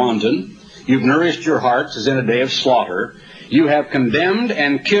been wanton. You've nourished your hearts as in a day of slaughter. You have condemned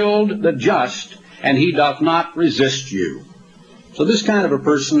and killed the just, and he doth not resist you." So this kind of a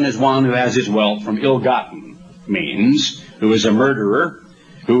person is one who has his wealth from ill-gotten means, who is a murderer,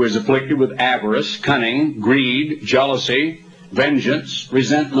 who is afflicted with avarice, cunning, greed, jealousy, vengeance,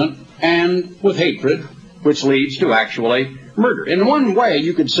 resentment, and with hatred, which leads to actually murder. In one way,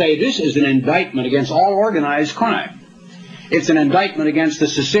 you could say this is an indictment against all organized crime. It's an indictment against the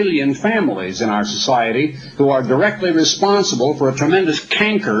Sicilian families in our society who are directly responsible for a tremendous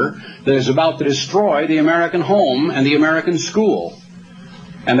canker that is about to destroy the American home and the American school.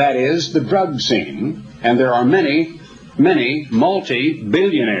 And that is the drug scene. And there are many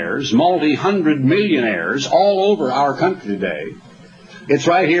multi-billionaires, multi-hundred millionaires all over our country today. It's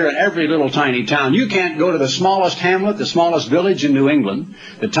right here in every little tiny town. You can't go to the smallest hamlet, the smallest village in New England,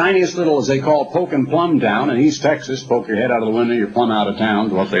 the tiniest little, as they call, poke and plum town in East Texas. Poke your head out of the window, you're plumb out of town,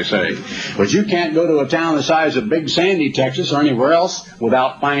 is what they say. But you can't go to a town the size of Big Sandy, Texas, or anywhere else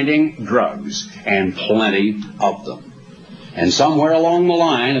without finding drugs, and plenty of them. And somewhere along the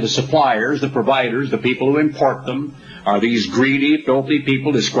line of the suppliers, the providers, the people who import them, are these greedy, filthy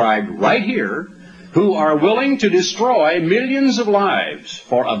people described right here, who are willing to destroy millions of lives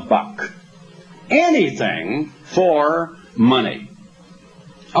for a buck. Anything for money.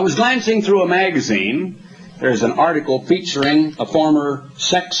 I was glancing through a magazine. There's an article featuring a former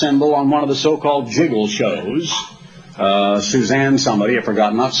sex symbol on one of the so-called jiggle shows. Suzanne somebody, I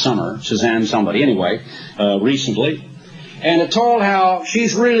forgot, not Summer, Suzanne somebody, anyway, recently. And it told how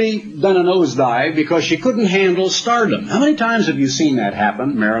she's really done a nosedive because she couldn't handle stardom. How many times have you seen that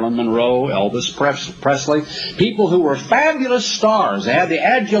happen? Marilyn Monroe, Elvis Presley, people who were fabulous stars. They had the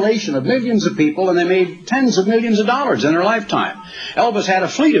adulation of millions of people, and they made tens of millions of dollars in their lifetime. Elvis had a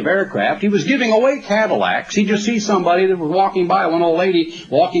fleet of aircraft. He was giving away Cadillacs. He'd just see somebody that was walking by, one old lady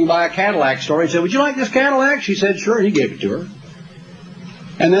walking by a Cadillac store. He said, "Would you like this Cadillac?" She said, "Sure." He gave it to her.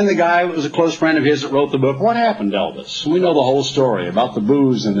 And then the guy was a close friend of his that wrote the book, What Happened to Elvis? We know the whole story about the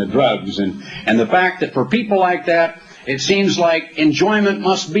booze and the drugs and the fact that for people like that, it seems like enjoyment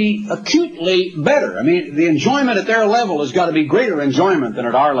must be acutely better. I mean, the enjoyment at their level has got to be greater enjoyment than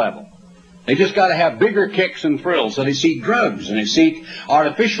at our level. They just got to have bigger kicks and thrills. So they seek drugs and they seek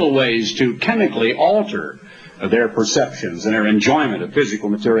artificial ways to chemically alter their perceptions and their enjoyment of physical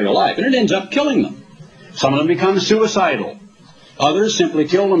material life. And it ends up killing them. Some of them become suicidal. Others simply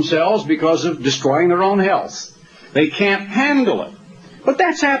kill themselves because of destroying their own health. They can't handle it. But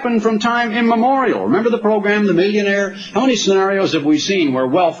that's happened from time immemorial. Remember the program, The Millionaire? How many scenarios have we seen where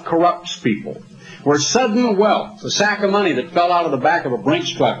wealth corrupts people? Where sudden wealth, a sack of money that fell out of the back of a Brinks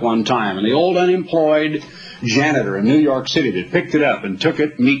truck one time, and the old unemployed janitor in New York City that picked it up and took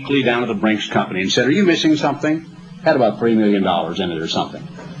it meekly down to the Brinks company and said, "Are you missing something?" Had about $3 million in it or something.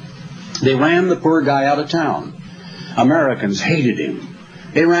 They ran the poor guy out of town. Americans hated him.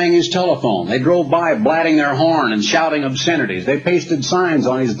 They rang his telephone. They drove by blatting their horn and shouting obscenities. They pasted signs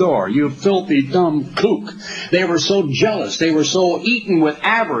on his door. "You filthy, dumb kook." They were so jealous. They were so eaten with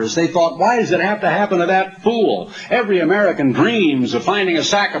avarice. They thought, why does it have to happen to that fool? Every American dreams of finding a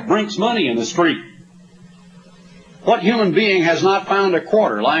sack of Brink's money in the street. What human being has not found a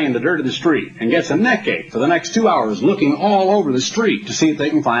quarter lying in the dirt of the street and gets a neck ache for the next 2 hours looking all over the street to see if they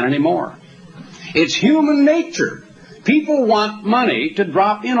can find any more? It's human nature. People want money to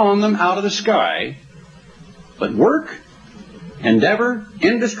drop in on them out of the sky, but work, endeavor,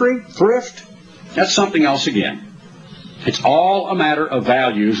 industry, thrift, that's something else again. It's all a matter of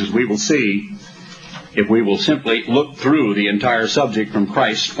values, as we will see if we will simply look through the entire subject from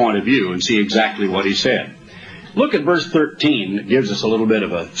Christ's point of view and see exactly what he said. Look at verse 13. It gives us a little bit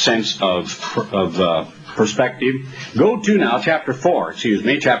of a sense of perspective. Go to now chapter 4 of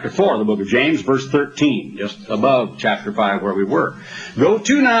the book of James, verse 13, just above chapter 5 where we were. Go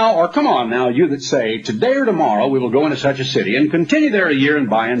to now, or come on now, you that say, today or tomorrow we will go into such a city and continue there a year and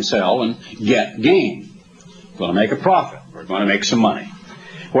buy and sell and get gain. We're going to make a profit. We're going to make some money.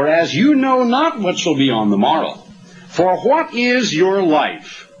 Whereas you know not what shall be on the morrow. For what is your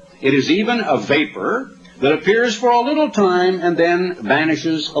life? It is even a vapor that appears for a little time and then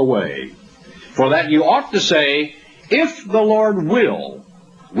vanishes away. For that you ought to say, if the Lord will,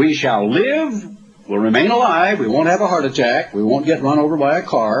 we shall live, we'll remain alive, we won't have a heart attack, we won't get run over by a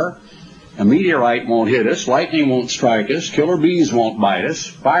car, a meteorite won't hit us, lightning won't strike us, killer bees won't bite us,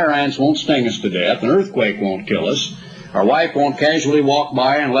 fire ants won't sting us to death, an earthquake won't kill us, our wife won't casually walk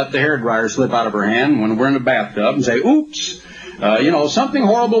by and let the hairdryer slip out of her hand when we're in the bathtub and say, oops, something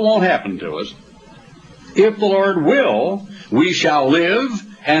horrible won't happen to us. If the Lord will, we shall live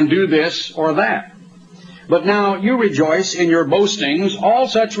and do this or that. But now you rejoice in your boastings. All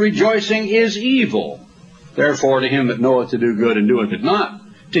such rejoicing is evil. Therefore to him that knoweth to do good and doeth it not,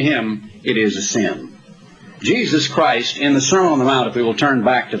 to him it is a sin. Jesus Christ, in the Sermon on the Mount, if we will turn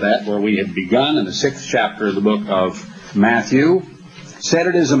back to that where we had begun in the 6th chapter of the book of Matthew, said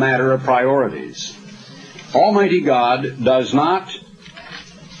it is a matter of priorities. Almighty God does not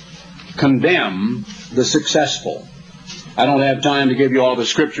condemn the successful. I don't have time to give you all the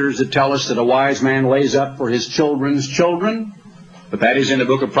scriptures that tell us that a wise man lays up for his children's children, but that is in the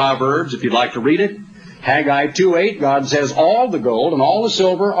book of Proverbs, if you'd like to read it. Haggai 2:8, God says, all the gold and all the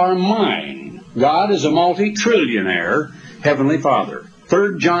silver are mine. God is a multi-trillionaire Heavenly Father.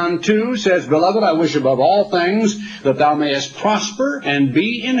 3 John 2 says, Beloved, I wish above all things that thou mayest prosper and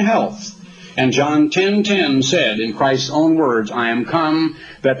be in health. And John 10:10 said, in Christ's own words, I am come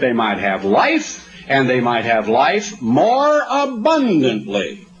that they might have life, and they might have life more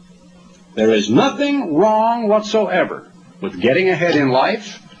abundantly. There is nothing wrong whatsoever with getting ahead in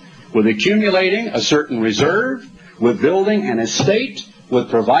life, with accumulating a certain reserve, with building an estate, with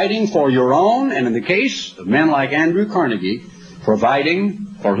providing for your own, and in the case of men like Andrew Carnegie,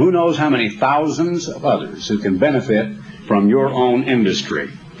 providing for who knows how many thousands of others who can benefit from your own industry.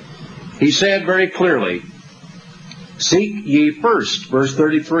 He said very clearly, seek ye first, verse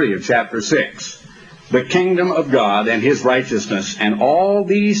 33 of chapter 6, the kingdom of God and his righteousness, and all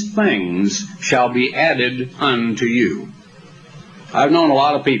these things shall be added unto you. I've known a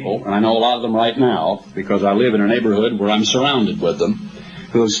lot of people, and I know a lot of them right now, because I live in a neighborhood where I'm surrounded with them,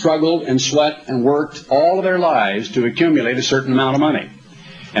 who have struggled and sweat and worked all of their lives to accumulate a certain amount of money.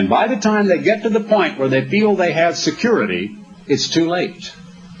 And by the time they get to the point where they feel they have security, it's too late.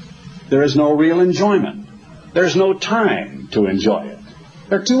 There is no real enjoyment. There's no time to enjoy it.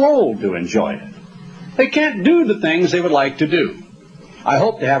 They're too old to enjoy it. They can't do the things they would like to do. I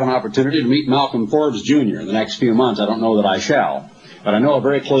hope to have an opportunity to meet Malcolm Forbes Jr. in the next few months. I don't know that I shall. But I know a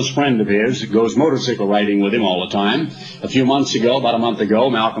very close friend of his that goes motorcycle riding with him all the time. About a month ago,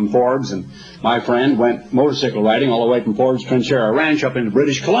 Malcolm Forbes and my friend went motorcycle riding all the way from Forbes Trinchera Ranch up into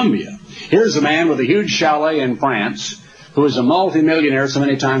British Columbia. Here's a man with a huge chalet in France who is a multimillionaire so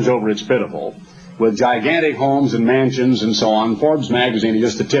many times over it's pitiful, with gigantic homes and mansions and so on. Forbes magazine is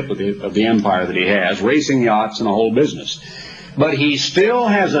just the tip of the empire that he has, racing yachts and a whole business. But he still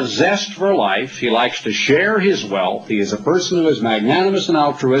has a zest for life. He likes to share his wealth. He is a person who is magnanimous and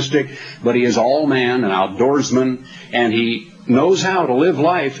altruistic, but he is all man, an outdoorsman, and he knows how to live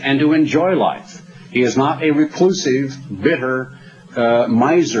life and to enjoy life. He is not a reclusive, bitter,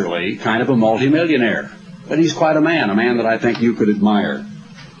 miserly kind of a multimillionaire. But he's quite a man that I think you could admire.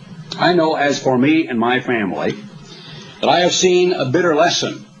 I know, as for me and my family, that I have seen a bitter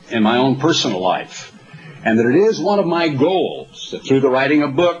lesson in my own personal life, and that it is one of my goals that through the writing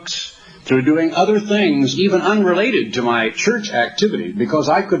of books, through doing other things, even unrelated to my church activity, because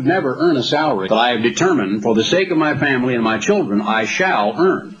I could never earn a salary that I have determined for the sake of my family and my children I shall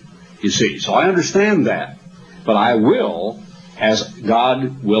earn. You see, so I understand that. But I will, as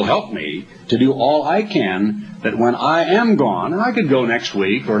God will help me, to do all I can that when I am gone, and I could go next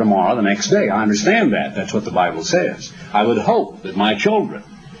week or tomorrow, the next day, I understand that. That's what the Bible says. I would hope that my children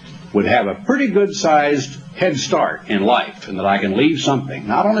would have a pretty good-sized head start in life, and that I can leave something,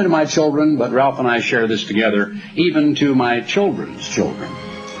 not only to my children, but Ralph and I share this together, even to my children's children.